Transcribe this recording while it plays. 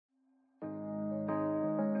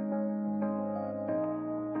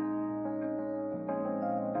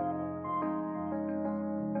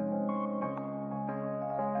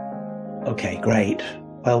Okay, great.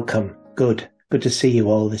 Welcome. Good to see you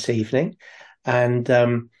all this evening. And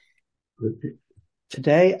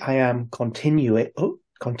today I am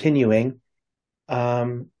continuing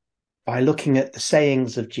by looking at the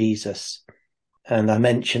sayings of Jesus. And I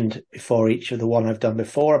mentioned before each of the one I've done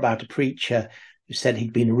before about a preacher who said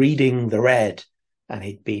he'd been reading the red, and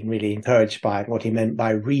he'd been really encouraged by it. What he meant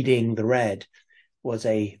by reading the red was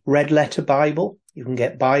a red letter Bible. You can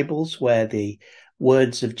get Bibles where the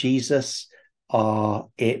words of Jesus are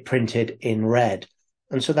printed in red.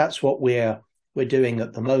 And so that's what we're doing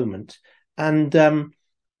at the moment. And,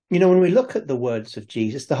 when we look at the words of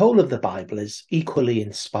Jesus, the whole of the Bible is equally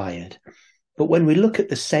inspired. But when we look at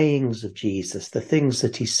the sayings of Jesus, the things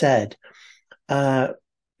that he said, they're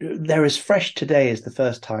as fresh today as the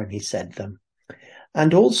first time he said them.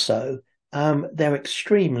 And also, they're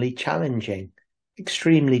extremely challenging.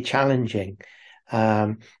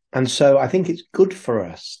 And so I think it's good for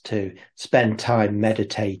us to spend time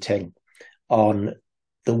meditating on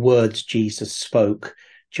the words Jesus spoke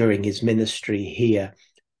during his ministry here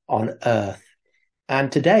on earth.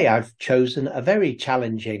 And today I've chosen a very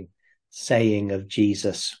challenging saying of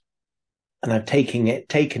Jesus, and I've taken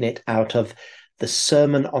it out of the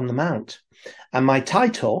Sermon on the Mount. And my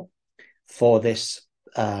title for this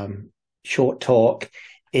short talk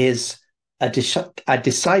is a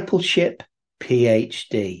discipleship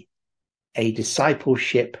PhD. A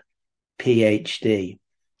discipleship PhD.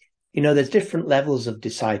 There's different levels of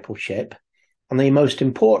discipleship, and the most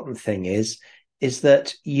important thing is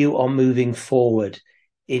that you are moving forward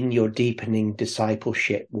in your deepening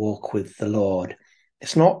discipleship walk with the Lord.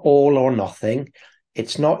 It's not all or nothing.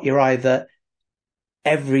 It's not you're either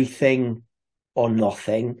everything or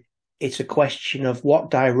nothing. It's a question of what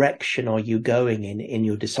direction are you going in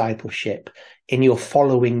your discipleship, in your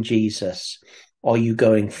following Jesus. Are you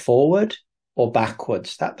going forward or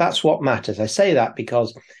backwards? That's what matters. I say that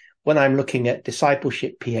because when I'm looking at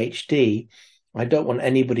discipleship PhD, I don't want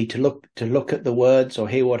anybody to look at the words or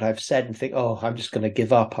hear what I've said and think, oh, I'm just going to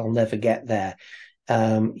give up. I'll never get there.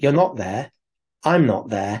 You're not there. I'm not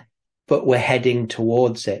there, but we're heading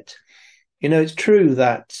towards it. It's true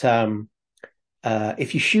that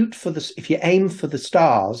if you aim for the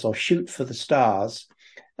stars or shoot for the stars,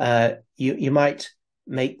 you might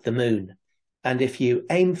make the moon. And if you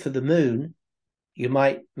aim for the moon, you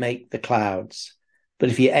might make the clouds. But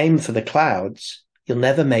if you aim for the clouds, you'll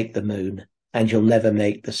never make the moon and you'll never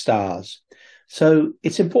make the stars. So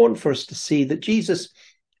it's important for us to see that Jesus,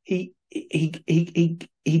 he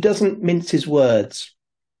doesn't mince his words.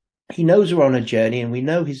 He knows we're on a journey, and we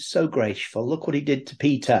know he's so graceful. Look what he did to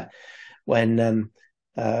Peter when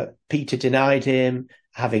Peter denied him,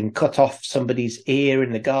 having cut off somebody's ear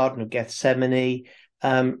in the Garden of Gethsemane.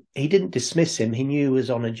 He didn't dismiss him. He knew he was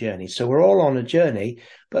on a journey. So we're all on a journey,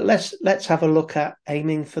 but let's have a look at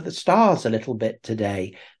aiming for the stars a little bit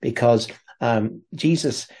today, because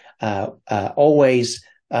Jesus always,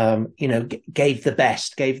 gave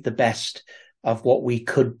the best of what we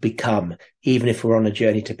could become, even if we're on a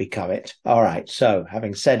journey to become it. All right. So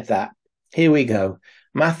having said that, here we go.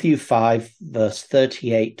 Matthew 5, verse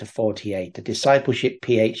 38 to 48, a discipleship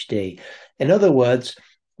PhD. In other words,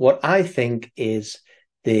 what I think is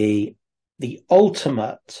the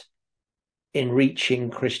ultimate in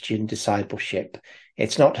reaching Christian discipleship.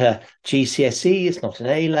 It's not a GCSE, it's not an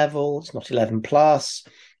A-level, it's not 11 plus,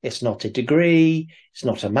 it's not a degree, it's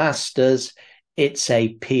not a master's, it's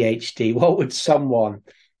a PhD. What would someone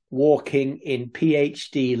walking in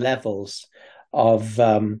PhD levels of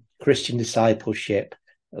Christian discipleship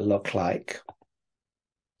look like?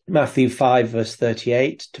 Matthew 5, verse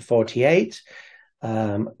 38 to 48,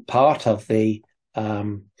 part of the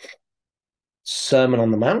Sermon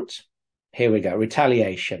on the Mount. Here we go.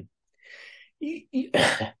 Retaliation.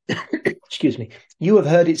 Excuse me. You have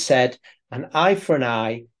heard it said, an eye for an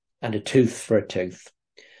eye and a tooth for a tooth.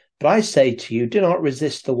 But I say to you, do not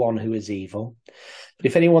resist the one who is evil. But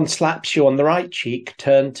if anyone slaps you on the right cheek,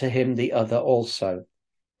 turn to him the other also.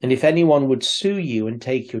 And if anyone would sue you and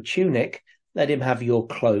take your tunic, let him have your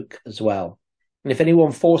cloak as well. And if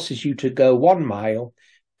anyone forces you to go 1 mile,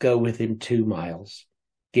 go with him 2 miles.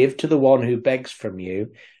 Give to the one who begs from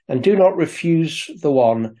you, and do not refuse the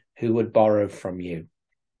one who would borrow from you.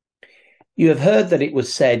 You have heard that it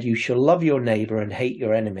was said, you shall love your neighbor and hate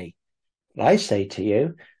your enemy. But I say to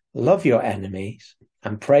you, love your enemies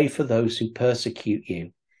and pray for those who persecute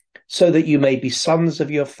you, so that you may be sons of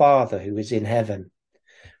your Father who is in heaven.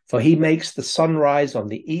 For he makes the sun rise on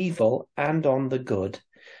the evil and on the good,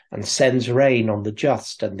 and sends rain on the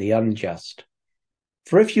just and the unjust.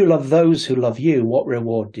 For if you love those who love you, what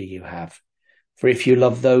reward do you have? For if you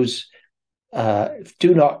love those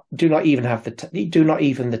Do not even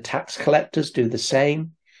the tax collectors do the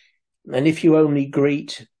same. And if you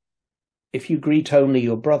greet only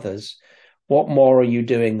your brothers, what more are you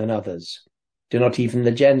doing than others? Do not even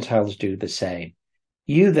the Gentiles do the same?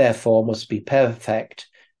 You therefore must be perfect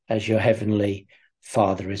as your heavenly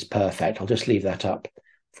Father is perfect. I'll just leave that up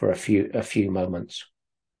for a few moments.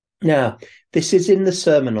 Now, this is in the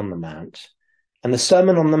Sermon on the Mount, and the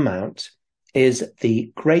Sermon on the Mount is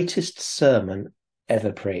the greatest sermon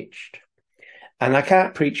ever preached. And I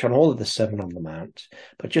can't preach on all of the Sermon on the Mount,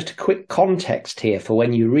 but just a quick context here for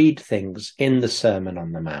when you read things in the Sermon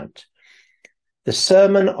on the Mount. The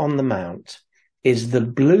Sermon on the Mount is the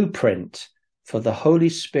blueprint for the Holy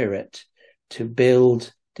Spirit to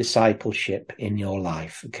build discipleship in your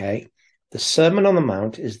life, okay? The Sermon on the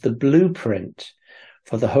Mount is the blueprint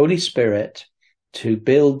for the Holy Spirit to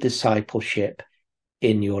build discipleship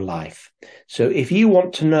in your life. So if you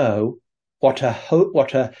want to know what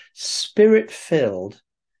a spirit-filled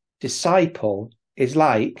disciple is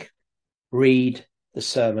like, read the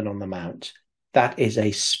Sermon on the Mount. That is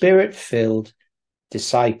a spirit-filled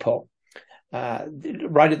disciple.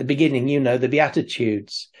 Right at the beginning, the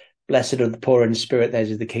Beatitudes. Blessed are the poor in spirit, theirs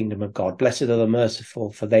is the kingdom of God. Blessed are the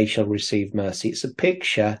merciful, for they shall receive mercy. It's a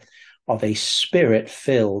picture of a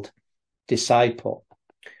spirit-filled disciple.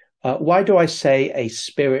 Why do I say a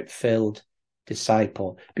spirit-filled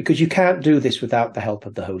disciple? Because you can't do this without the help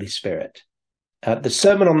of the Holy Spirit. The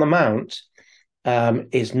Sermon on the Mount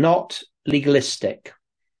is not legalistic.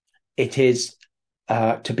 It is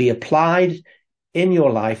to be applied in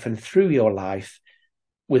your life and through your life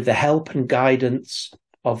with the help and guidance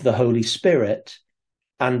of the Holy Spirit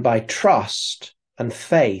and by trust and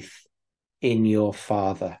faith in your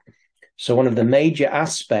Father. So one of the major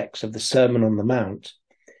aspects of the Sermon on the Mount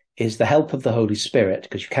is the help of the Holy Spirit,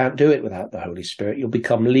 because you can't do it without the Holy Spirit. You'll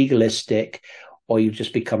become legalistic, or you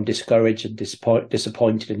just become discouraged and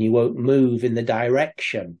disappointed, and you won't move in the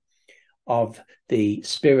direction of the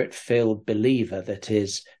Spirit-filled believer that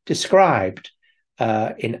is described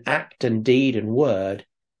in act and deed and word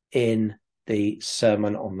in the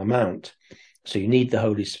Sermon on the Mount. So you need the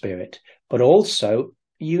Holy Spirit, but also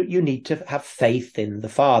you need to have faith in the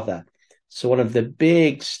Father. So one of the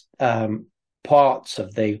big parts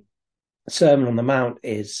of the Sermon on the Mount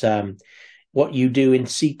is what you do in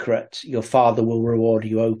secret, your Father will reward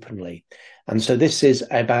you openly. And so this is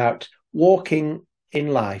about walking in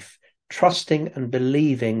life, trusting and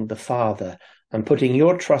believing the Father and putting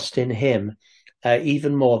your trust in him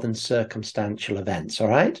even more than circumstantial events. All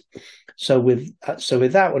right. So with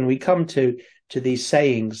that, when we come to these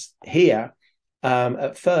sayings here,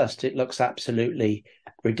 at first it looks absolutely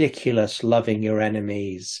ridiculous, loving your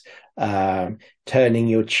enemies, turning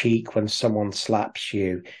your cheek when someone slaps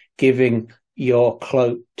you, giving your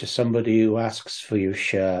cloak to somebody who asks for your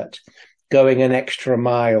shirt, going an extra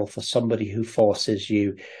mile for somebody who forces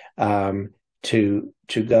you to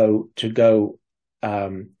go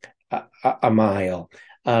a mile.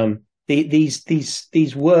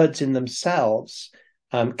 These words in themselves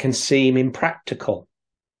can seem impractical,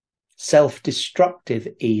 self-destructive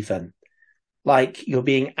even, like you're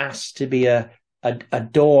being asked to be a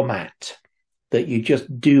doormat, that you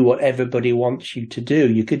just do what everybody wants you to do.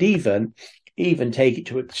 You could even take it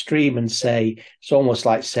to extreme and say, it's almost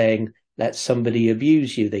like saying, let somebody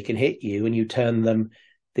abuse you. They can hit you and you turn them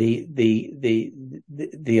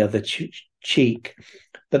the other cheek.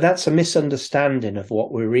 But that's a misunderstanding of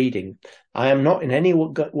what we're reading. I am not in any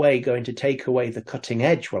way going to take away the cutting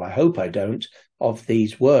edge, well, I hope I don't, of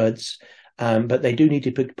these words, but they do need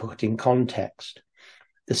to be put in context.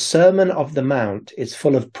 The Sermon of the Mount is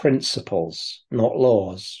full of principles, not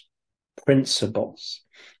laws, principles.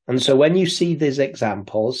 And so when you see these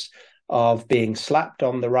examples of being slapped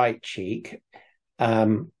on the right cheek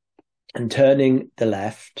and turning the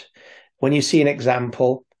left, when you see an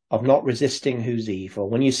example of not resisting who's evil,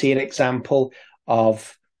 when you see an example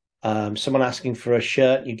of someone asking for a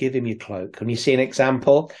shirt, you give him your cloak. When you see an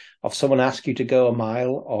example of someone ask you to go a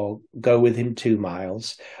mile or go with him 2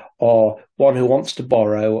 miles, or one who wants to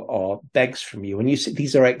borrow or begs from you, when you see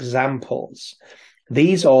these are examples,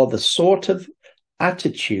 these are the sort of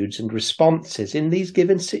attitudes and responses in these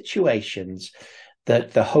given situations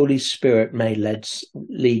that the Holy Spirit may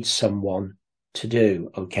lead someone to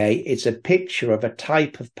do. Okay, it's a picture of a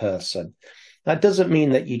type of person. That doesn't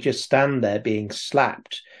mean that you just stand there being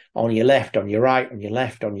slapped on your left, on your right, on your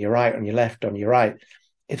left, on your right, on your left, on your right.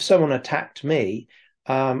 If someone attacked me,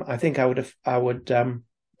 I think I would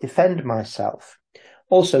defend myself.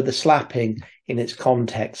 Also, the slapping in its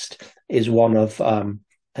context is one of an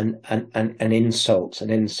insult,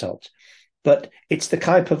 but it's the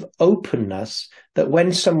type of openness that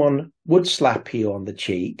when someone would slap you on the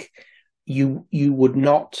cheek, you would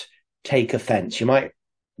not take offense. You might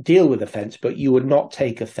deal with offense, but you would not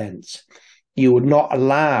take offense. You would not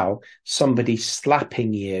allow somebody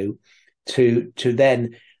slapping you to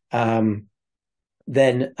then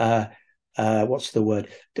what's the word?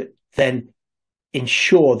 Then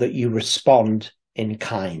ensure that you respond in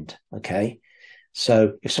kind. Okay.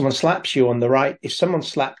 So if someone slaps you on the right, if someone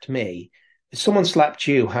slapped me, if someone slapped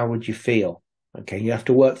you, how would you feel? Okay. You have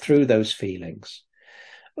to work through those feelings.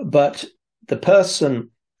 But the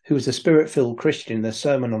person who is a spirit-filled Christian in the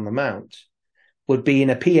Sermon on the Mount would be in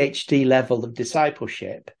a PhD level of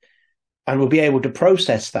discipleship and will be able to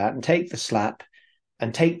process that and take the slap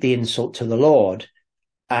and take the insult to the Lord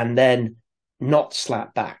and then not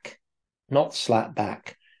slap back,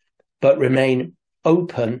 but remain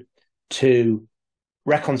open to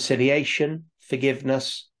reconciliation,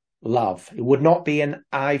 forgiveness, love. It would not be an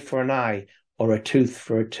eye for an eye or a tooth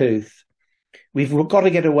for a tooth. We've got to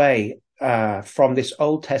get away from this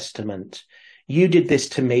Old Testament. You did this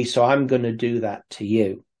to me, so I'm going to do that to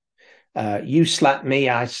you. You slapped me,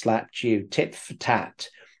 I slapped you, tit for tat.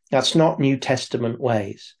 That's not New Testament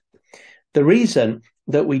ways. The reason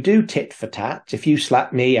that we do tit for tat, if you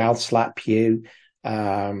slap me, I'll slap you.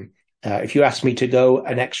 If you ask me to go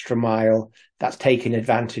an extra mile, that's taking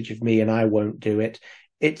advantage of me and I won't do it.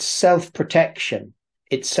 It's self-protection.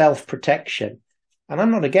 It's self-protection. And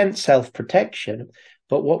I'm not against self-protection,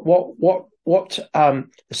 but what the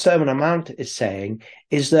Sermon on the Mount is saying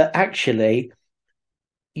is that actually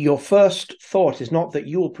your first thought is not that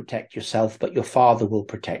you will protect yourself, but your Father will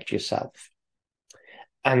protect yourself.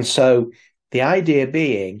 And so the idea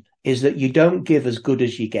being is that you don't give as good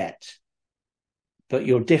as you get, but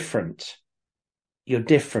you're different. You're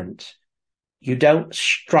different. You don't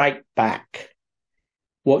strike back.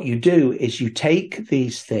 What you do is you take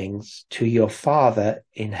these things to your Father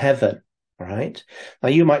in heaven, right? Now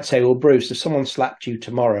you might say, well, Bruce, if someone slapped you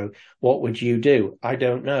tomorrow, what would you do? I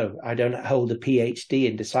don't know. I don't hold a PhD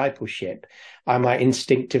in discipleship. I might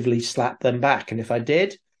instinctively slap them back. And if I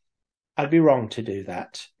did, I'd be wrong to do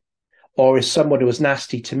that. Or if someone was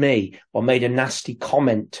nasty to me or made a nasty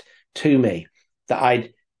comment to me, that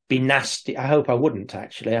I'd be nasty. I hope I wouldn't,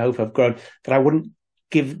 actually. I hope I've grown, but I wouldn't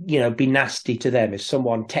be nasty to them. If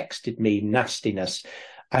someone texted me nastiness,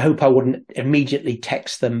 I hope I wouldn't immediately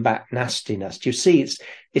text them back nastiness. Do you see?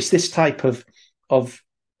 It's this type of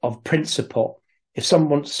principle. If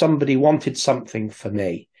somebody wanted something for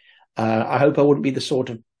me, I hope I wouldn't be the sort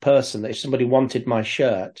of person that if somebody wanted my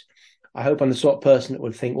shirt, I hope I'm the sort of person that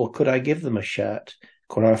would think, well, could I give them a shirt?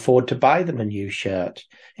 Could I afford to buy them a new shirt?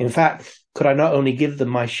 In fact, could I not only give them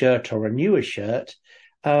my shirt or a newer shirt,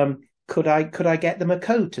 could I get them a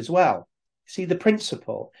coat as well? See the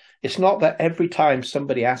principle. It's not that every time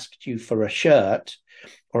somebody asks you for a shirt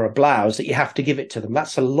or a blouse that you have to give it to them.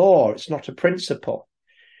 That's a law. It's not a principle.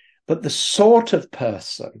 But the sort of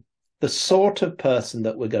person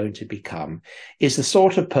that we're going to become is the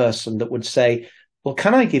sort of person that would say, well,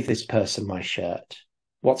 can I give this person my shirt?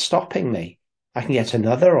 What's stopping me? I can get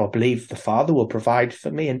another, or believe the Father will provide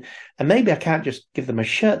for me. And maybe I can't just give them a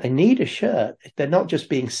shirt. They need a shirt. They're not just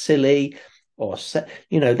being silly or,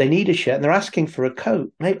 they need a shirt and they're asking for a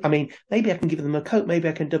coat. Maybe I can give them a coat. Maybe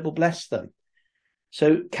I can double bless them.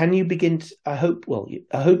 So can you begin to, I hope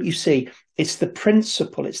you see it's the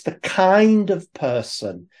principle. It's the kind of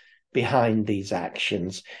person behind these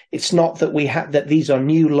actions. It's not that that these are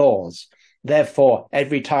new laws. Therefore,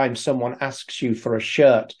 every time someone asks you for a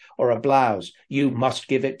shirt or a blouse, you must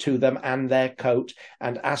give it to them and their coat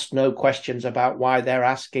and ask no questions about why they're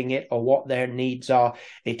asking it or what their needs are.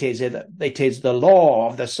 It is the law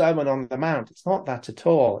of the Sermon on the Mount. It's not that at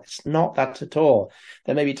all. It's not that at all.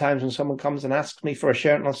 There may be times when someone comes and asks me for a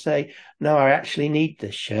shirt and I'll say, no, I actually need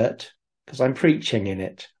this shirt because I'm preaching in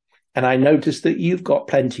it. And I notice that you've got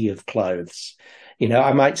plenty of clothes.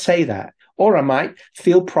 I might say that. Or I might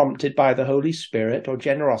feel prompted by the Holy Spirit or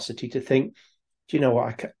generosity to think, do you know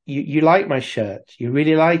what? You like my shirt. You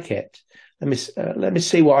really like it. Let me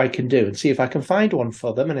see what I can do and see if I can find one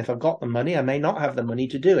for them. And if I've got the money, I may not have the money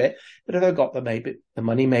to do it. But if I've got the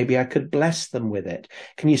money, maybe I could bless them with it.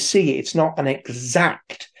 Can you see? It's not an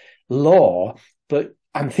exact law, but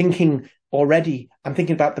I'm thinking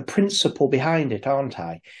about the principle behind it, aren't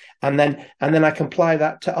I? And then I can apply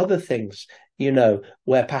that to other things.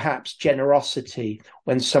 Where perhaps generosity,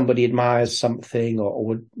 when somebody admires something or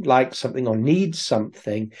would like something or needs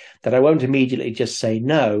something, that I won't immediately just say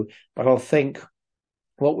no, but I'll think,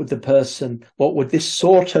 what would this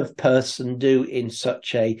sort of person do in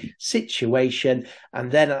such a situation?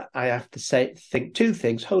 And then I have to think two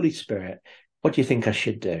things. Holy Spirit, what do you think I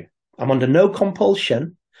should do? I'm under no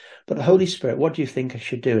compulsion, but the Holy Spirit, what do you think I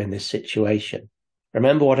should do in this situation?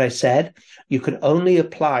 Remember what I said? You can only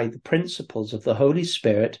apply the principles of the Holy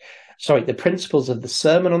Spirit, the principles of the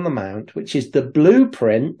Sermon on the Mount, which is the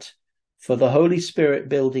blueprint for the Holy Spirit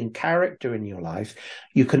building character in your life.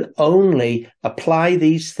 You can only apply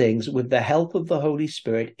these things with the help of the Holy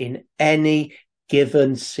Spirit in any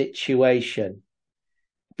given situation.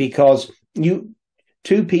 Because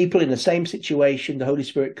two people in the same situation, the Holy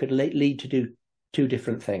Spirit could lead to do two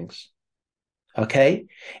different things. Okay?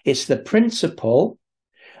 It's the principle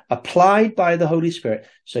applied by the Holy Spirit.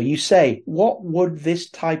 So you say, what would this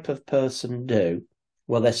type of person do?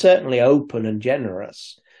 Well, they're certainly open and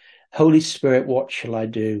generous. Holy Spirit, what shall I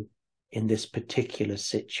do in this particular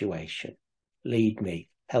situation? Lead me,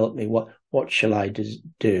 help me. What shall I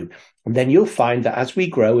do? And then you'll find that as we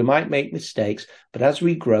grow, we might make mistakes, but as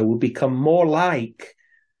we grow, we'll become more like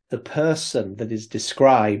the person that is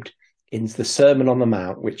described in the Sermon on the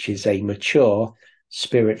Mount, which is a mature,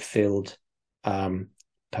 spirit-filled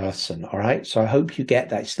person. All right. So I hope you get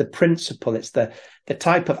that. It's the principle. It's the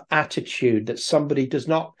type of attitude that somebody does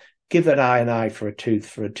not give an eye for a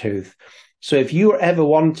tooth. So if you're ever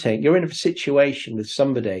you're in a situation with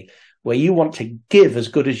somebody where you want to give as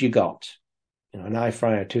good as you got, an eye for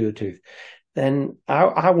an eye, a tooth, then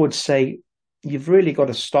I would say you've really got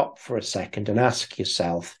to stop for a second and ask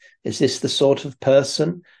yourself, is this the sort of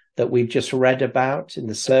person that we've just read about in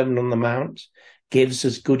the Sermon on the Mount? Gives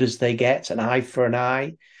as good as they get, an eye for an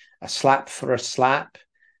eye, a slap for a slap.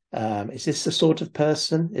 Is this the sort of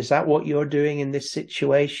person? Is that what you're doing in this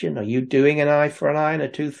situation? Are you doing an eye for an eye and a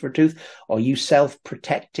tooth for a tooth? Or are you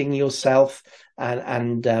self-protecting yourself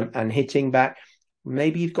and hitting back?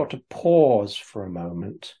 Maybe you've got to pause for a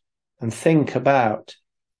moment and think about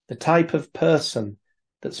the type of person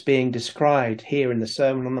that's being described here in the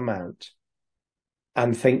Sermon on the Mount,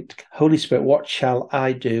 and think, Holy Spirit, what shall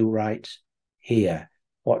I do right here?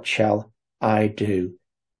 What shall I do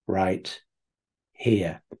right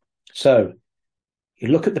here? So you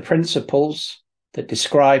look at the principles that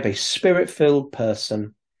describe a spirit-filled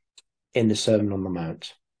person in the Sermon on the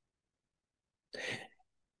Mount.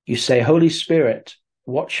 You say, Holy Spirit,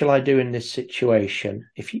 what shall I do in this situation?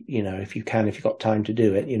 If you've got time to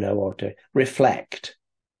do it, or to reflect.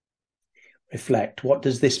 What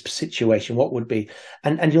does this situation, what would be?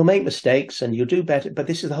 And you'll make mistakes and you'll do better, but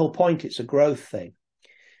this is the whole point. It's a growth thing.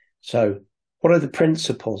 So what are the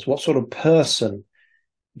principles? What sort of person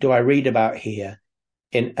do I read about here?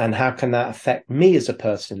 And how can that affect me as a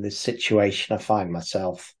person in this situation I find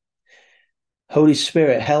myself? Holy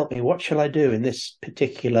Spirit, help me. What shall I do in this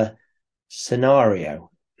particular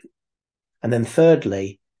scenario? And then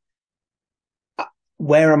thirdly,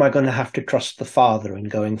 where am I going to have to trust the Father in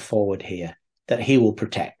going forward here? That he will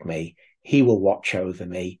protect me, he will watch over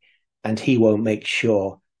me, and he won't make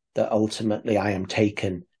sure that ultimately I am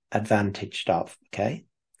taken advantage of. Okay,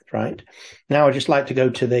 right? Now I'd just like to go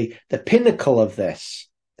to the pinnacle of this,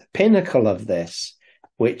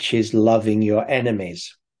 which is loving your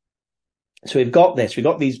enemies. So we've got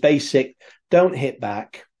these basic: don't hit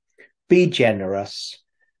back, be generous,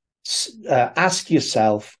 ask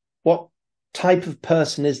yourself, what type of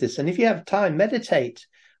person is this? And if you have time, meditate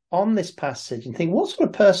on this passage and think, what sort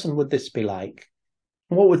of person would this be like?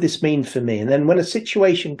 What would this mean for me? And then when a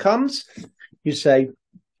situation comes, you say,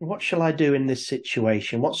 what shall I do in this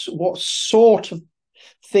situation? What sort of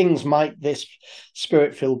things might this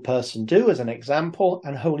spirit-filled person do, as an example?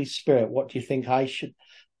 And Holy Spirit, what do you think I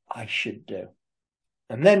should do?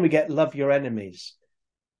 And then we get love your enemies.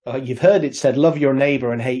 You've heard it said, love your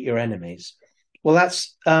neighbor and hate your enemies. Well,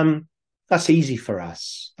 that's easy for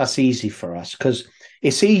us. That's easy for us because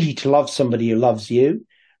it's easy to love somebody who loves you,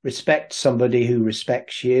 respect somebody who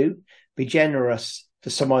respects you, be generous to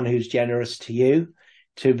someone who's generous to you,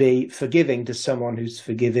 to be forgiving to someone who's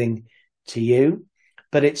forgiving to you.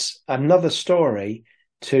 But it's another story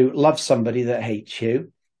to love somebody that hates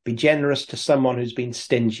you, be generous to someone who's been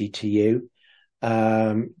stingy to you,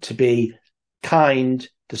 to be kind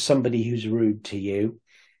to somebody who's rude to you.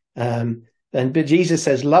 But Jesus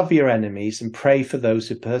says, love your enemies and pray for those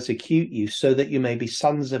who persecute you, so that you may be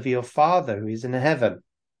sons of your Father who is in heaven.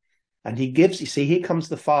 And he gives, you see, here comes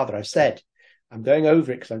the Father. I've said, I'm going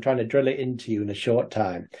over it because I'm trying to drill it into you in a short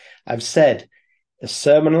time. I've said the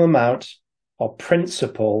Sermon on the Mount are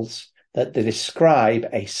principles that describe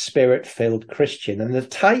a spirit-filled Christian and the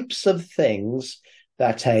types of things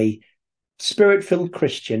that a Spirit-filled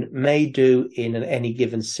Christian may do in any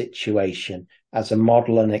given situation as a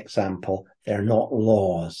model and example. They're not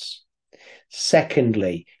laws.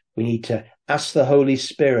 Secondly, we need to ask the Holy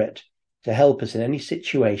Spirit to help us in any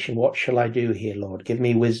situation. What shall I do here, Lord? Give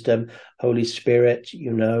me wisdom. Holy Spirit,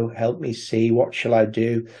 help me see. What shall I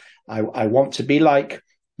do? I want to be like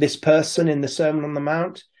this person in the Sermon on the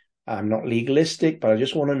Mount. I'm not legalistic, but I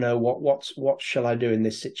just want to know what shall I do in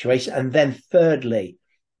this situation? And then thirdly,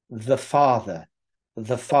 the Father. I'm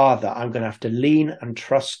going to have to lean and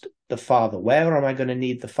trust the Father. Where am I going to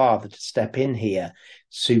need the Father to step in here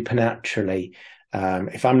supernaturally?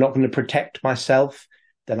 If I'm not going to protect myself,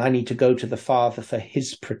 then I need to go to the Father for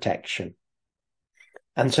his protection.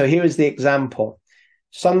 And so here is the example.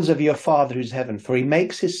 Sons of your Father who's heaven, for he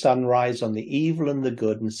makes his sun rise on the evil and the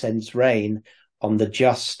good and sends rain on the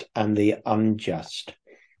just and the unjust.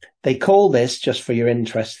 They call this, just for your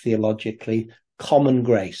interest theologically, common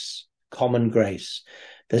grace. Common grace.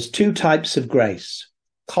 There's two types of grace,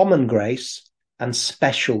 common grace and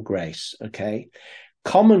special grace, okay?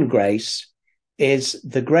 Common grace is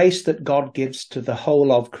the grace that God gives to the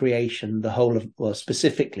whole of creation, the whole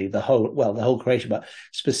creation, but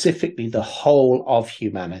specifically the whole of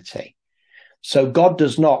humanity. So God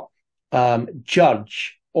does not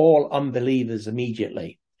judge all unbelievers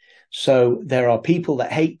immediately. So there are people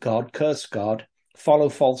that hate God, curse God, follow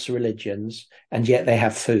false religions, and yet they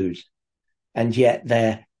have food, and yet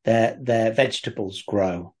their vegetables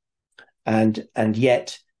grow, and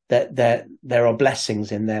yet that there are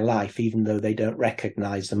blessings in their life, even though they don't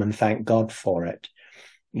recognize them and thank God for it.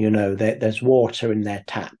 There's water in their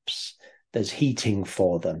taps, there's heating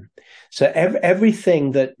for them. So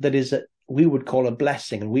everything that is we would call a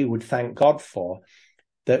blessing and we would thank God for,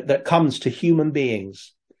 that comes to human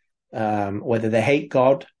beings, whether they hate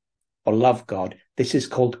God or love God, this is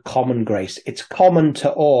called common grace. It's common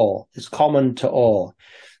to all. It's common to all.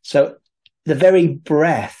 So the very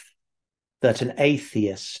breath that an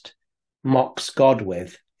atheist mocks God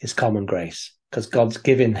with is common grace, because God's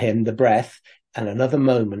given him the breath and another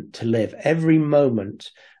moment to live. Every moment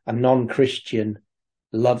a non-Christian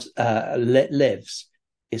lives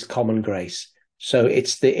is common grace. So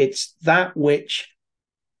it's that which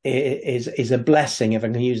is a blessing, if I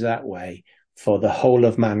can use that way, for the whole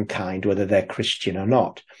of mankind, whether they're Christian or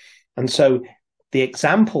not. And so the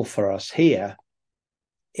example for us here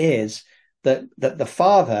is that the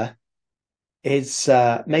Father is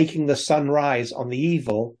making the sun rise on the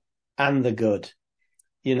evil and the good.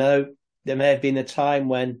 There may have been a time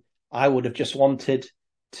when I would have just wanted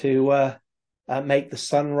to make the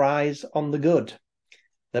sun rise on the good.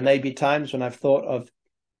 There may be times when I've thought of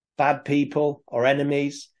bad people or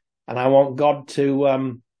enemies, and I want God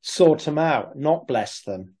to sort them out, not bless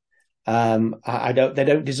them. They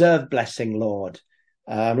don't deserve blessing, Lord.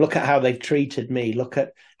 Look at how they've treated me. Look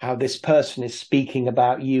at how this person is speaking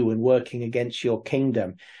about you and working against your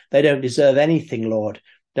kingdom. They don't deserve anything, Lord.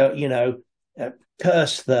 Don't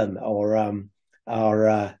curse them or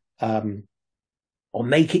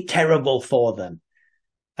make it terrible for them.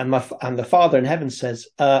 And the Father in heaven says,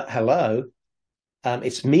 hello,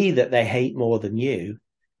 it's me that they hate more than you,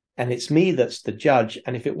 and it's me that's the judge.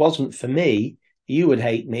 And if it wasn't for me, you would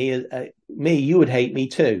hate me. You would hate me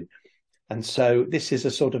too. And so this is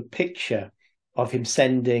a sort of picture of him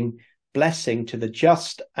sending blessing to the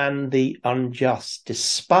just and the unjust,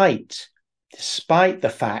 despite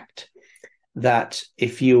the fact that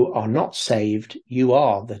if you are not saved, you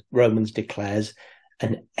are, the Romans declares,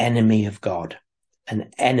 an enemy of God.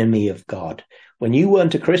 An enemy of God. When you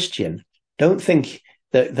weren't a Christian, don't think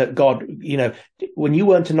that God, when you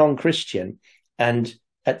weren't a non-Christian, and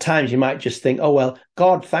at times you might just think, oh, well,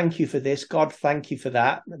 God, thank you for this. God, thank you for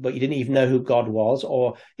that. But you didn't even know who God was.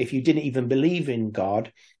 Or if you didn't even believe in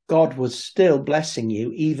God, God was still blessing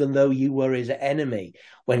you, even though you were his enemy.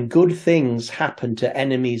 When good things happen to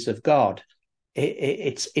enemies of God,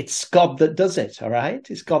 it's God that does it. All right.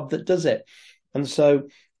 It's God that does it. And so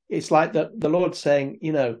it's like the Lord saying,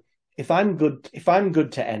 if I'm good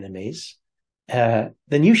to enemies, then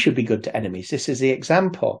you should be good to enemies. This is the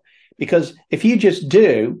example. Because if you just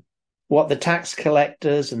do what the tax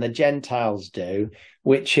collectors and the Gentiles do,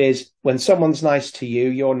 which is when someone's nice to you,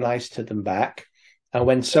 you're nice to them back. And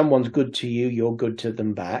when someone's good to you, you're good to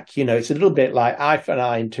them back. It's a little bit like eye for an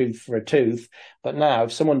eye and tooth for a tooth. But now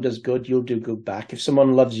if someone does good, you'll do good back. If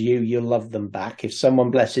someone loves you, you'll love them back. If someone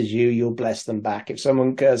blesses you, you'll bless them back. If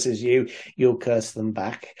someone curses you, you'll curse them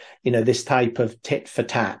back. This type of tit for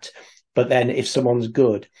tat. But then if someone's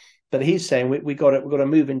good. But he's saying we've got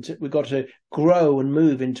to grow and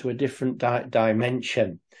move into a different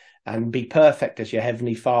dimension and be perfect as your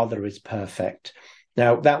heavenly Father is perfect.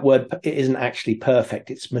 Now, that word it isn't actually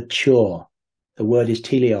perfect. It's mature. The word is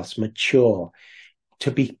teleos, mature.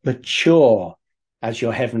 To be mature as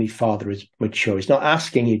your heavenly Father is mature. He's not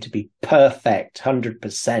asking you to be perfect,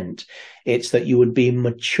 100%. It's that you would be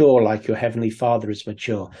mature like your heavenly Father is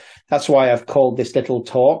mature. That's why I've called this little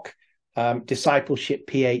talk Discipleship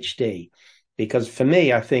PhD, because for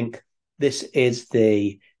me, I think this is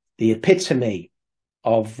the epitome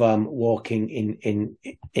of walking in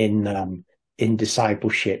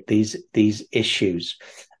discipleship. These issues,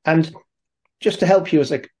 and just to help you,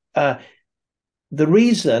 as the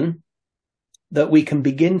reason that we can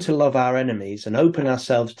begin to love our enemies and open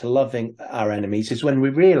ourselves to loving our enemies is when we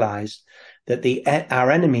realize that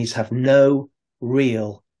our enemies have no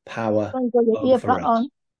real power over us.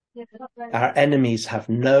 Our enemies have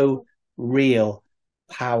no real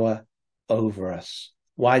power over us.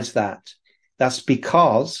 Why is that? That's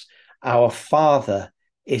because our Father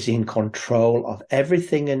is in control of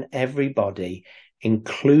everything and everybody,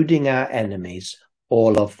 including our enemies,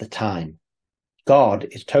 all of the time. God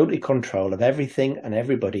is totally in control of everything and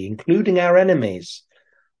everybody, including our enemies,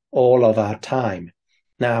 all of our time.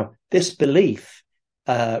 Now, this belief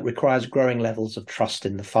requires growing levels of trust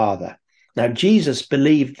in the Father. Now, Jesus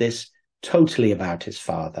believed this totally about his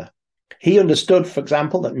Father. He understood, for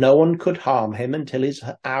example, that no one could harm him until his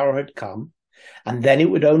hour had come, and then it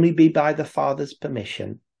would only be by the Father's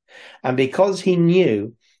permission. And because he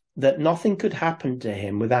knew that nothing could happen to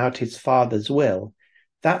him without his Father's will,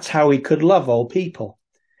 that's how he could love all people.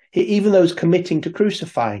 Even those committing to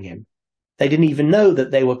crucifying him, they didn't even know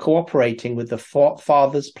that they were cooperating with the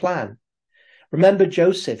Father's plan. Remember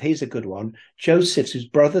Joseph, he's a good one. Joseph, whose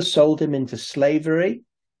brothers sold him into slavery,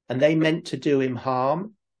 and they meant to do him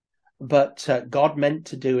harm, but God meant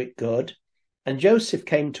to do it good. And Joseph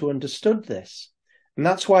came to understand this. And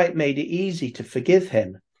that's why it made it easy to forgive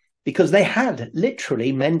him, because they had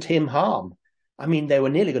literally meant him harm. I mean, they were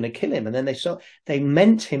nearly going to kill him, and then they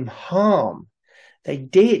meant him harm. They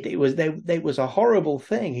did. It was a horrible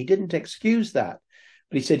thing. He didn't excuse that.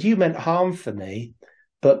 But he said, you meant harm for me,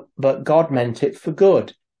 but God meant it for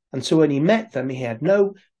good. And so when he met them, he had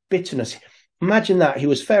no bitterness. Imagine that. He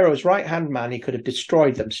was Pharaoh's right-hand man. He could have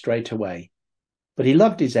destroyed them straight away. But he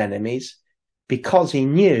loved his enemies because he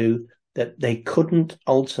knew that they couldn't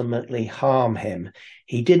ultimately harm him.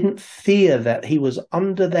 He didn't fear that he was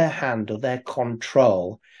under their hand or their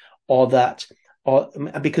control,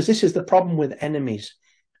 because this is the problem with enemies.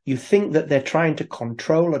 You think that they're trying to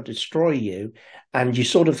control or destroy you, and you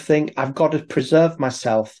sort of think, I've got to preserve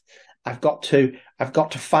myself. I've got to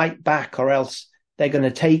fight back, or else they're going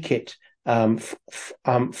to take it from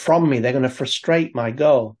me. They're going to frustrate my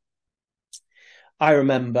goal. I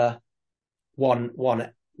remember one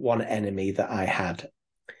enemy that I had.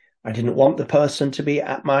 I didn't want the person to be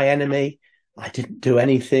my enemy. I didn't do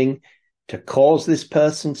anything to cause this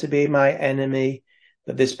person to be my enemy,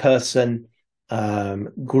 but this person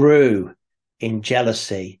grew in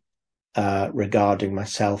jealousy regarding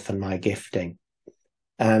myself and my gifting.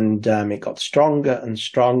 And it got stronger and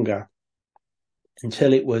stronger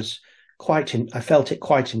until it was I felt it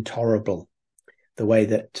quite intolerable, the way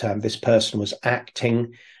that this person was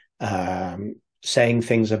acting, saying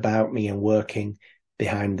things about me and working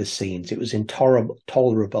behind the scenes. It was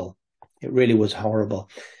intolerable. It really was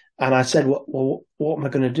horrible. And I said, well, what am I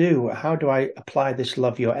going to do? How do I apply this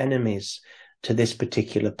love your enemies to this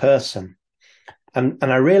particular person? And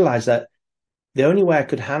I realized that the only way I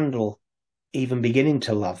could handle even beginning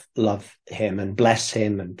to love him and bless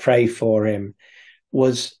him and pray for him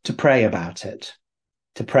was to pray about it,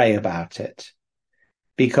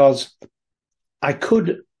 because I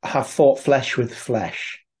could have fought flesh with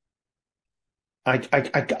flesh. I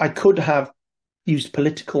could have used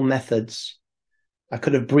political methods. I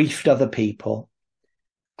could have briefed other people.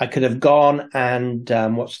 I could have gone and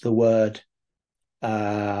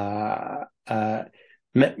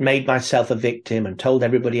made myself a victim and told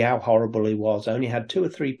everybody how horrible he was. I only had 2 or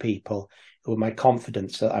 3 people who were my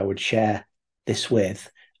confidence that I would share this with,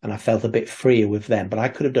 and I felt a bit freer with them. But I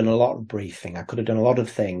could have done a lot of briefing. I could have done a lot of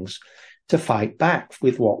things to fight back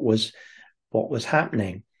with what was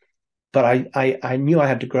happening. But I knew I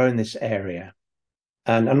had to grow in this area.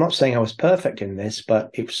 And I'm not saying I was perfect in this,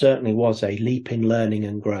 but it certainly was a leap in learning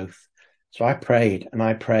and growth. So I prayed and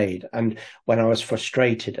I prayed. And when I was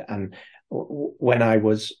frustrated and when I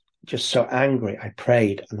was just so angry, I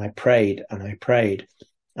prayed and I prayed and I prayed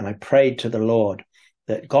and I prayed to the Lord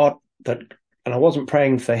that and I wasn't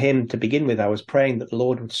praying for him to begin with. I was praying that the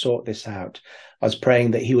Lord would sort this out. I was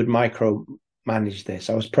praying that he would micromanage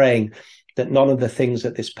this. I was praying that none of the things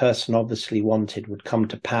that this person obviously wanted would come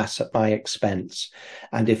to pass at my expense.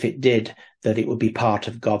 And if it did, that it would be part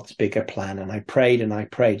of God's bigger plan. And I prayed and I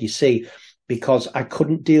prayed, you see, because I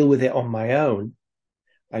couldn't deal with it on my own.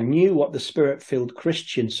 I knew what the Spirit-filled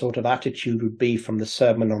Christian sort of attitude would be from the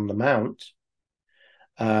Sermon on the Mount.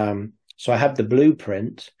 So I had the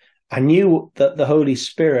blueprint. I knew that the Holy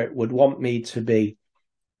Spirit would want me to be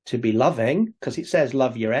loving, because it says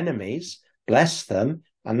love your enemies, bless them,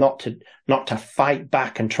 and not to fight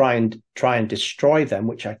back and try and destroy them,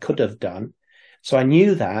 which I could have done. So I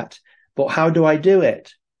knew that, but how do I do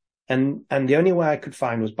it? And the only way I could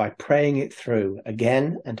find was by praying it through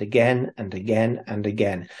again and again and again and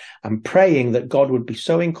again, and praying that God would be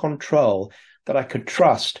so in control that I could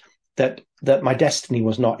trust that my destiny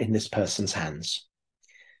was not in this person's hands.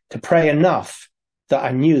 To pray enough that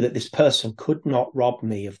I knew that this person could not rob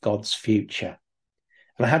me of God's future.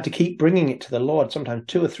 And I had to keep bringing it to the Lord, sometimes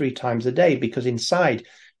 2 or 3 times a day, because inside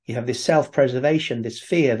you have this self-preservation, this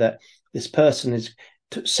fear that this person is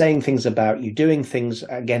saying things about you, doing things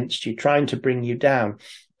against you, trying to bring you down.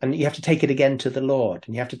 And you have to take it again to the Lord,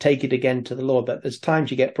 and you have to take it again to the Lord. But there's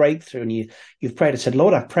times you get breakthrough and you've prayed and said,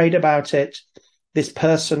 Lord, I've prayed about it. This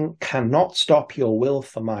person cannot stop your will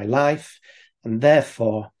for my life, and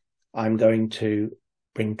therefore I'm going to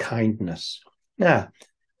bring kindness. Now,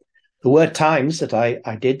 there were times that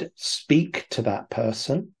I did speak to that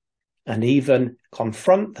person and even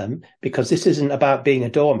confront them, because this isn't about being a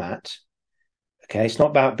doormat. Okay, it's not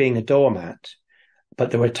about being a doormat.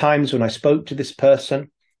 But there were times when I spoke to this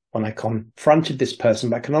person, when I confronted this person.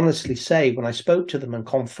 But I can honestly say, when I spoke to them and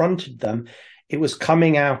confronted them, it was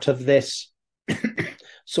coming out of this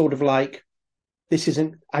sort of like,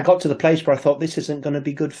 I got to the place where I thought this isn't going to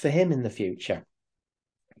be good for him in the future.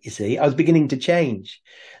 You see, I was beginning to change.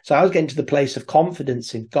 So I was getting to the place of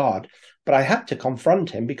confidence in God, but I had to confront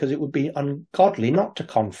him, because it would be ungodly not to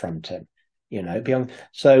confront him.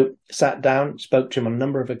 So sat down, spoke to him on a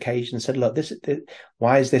number of occasions, said, look,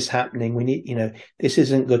 why is this happening? We need, this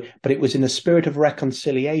isn't good. But it was in a spirit of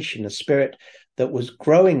reconciliation, a spirit that was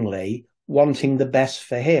growingly wanting the best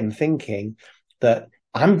for him, thinking that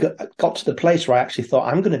got to the place where I actually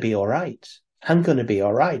thought, I'm going to be all right. I'm going to be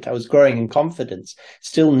all right. I was growing in confidence,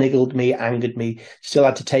 still niggled me, angered me, still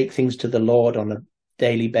had to take things to the Lord on a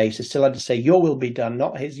daily basis, still had to say, your will be done,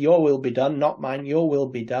 not his, your will be done, not mine, your will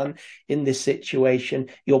be done in this situation.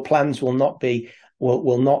 Your plans will not be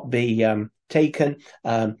taken,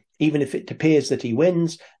 even if it appears that he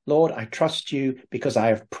wins. Lord, I trust you because I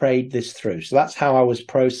have prayed this through. So that's how I was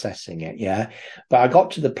processing it, yeah. But I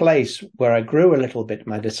got to the place where I grew a little bit in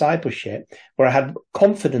my discipleship, where I had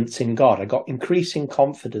confidence in God. I got increasing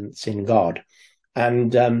confidence in God.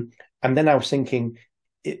 And then I was thinking,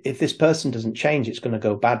 if this person doesn't change, it's going to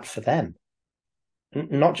go bad for them.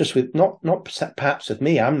 Not just with, not perhaps with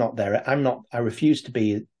me. I'm not there. I refuse to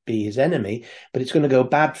be his enemy, but it's going to go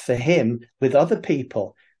bad for him with other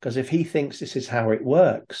people. Because if he thinks this is how it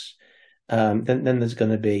works, then there's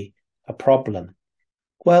going to be a problem.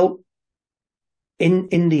 Well,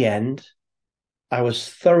 in the end, I was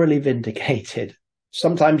thoroughly vindicated.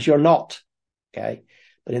 Sometimes you're not, okay?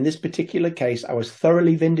 But in this particular case, I was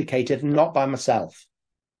thoroughly vindicated, not by myself.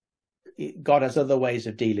 God has other ways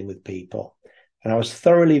of dealing with people. And I was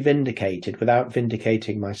thoroughly vindicated without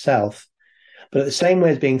vindicating myself. But at the same way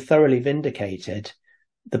as being thoroughly vindicated,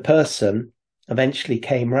 the person eventually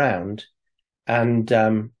came round,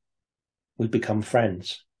 and we become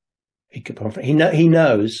friends. He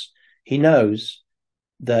knows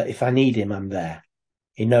that if I need him, I'm there.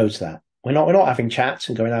 He knows that. We're not having chats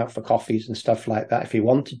and going out for coffees and stuff like that. If he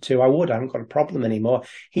wanted to, I would. I haven't got a problem anymore.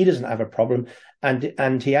 He doesn't have a problem,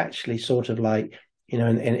 and he actually sort of like,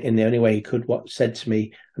 in the only way he could, said to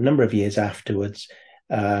me a number of years afterwards,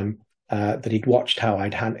 that he'd watched how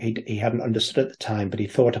he hadn't understood at the time, but he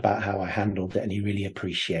thought about how I handled it, and he really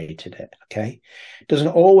appreciated it. Okay. It doesn't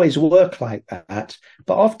always work like that,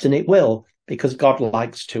 but often it will, because God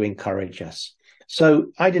likes to encourage us.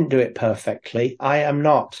 So I didn't do it perfectly. I am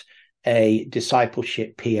not a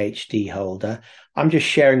discipleship PhD holder. I'm just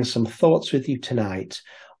sharing some thoughts with you tonight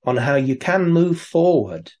on how you can move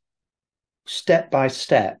forward step by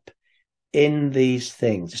step in these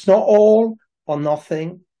things. It's not all or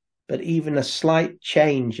nothing, but even a slight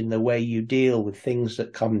change in the way you deal with things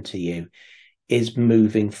that come to you is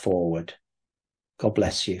moving forward. God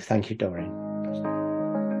bless you. Thank you, Doreen.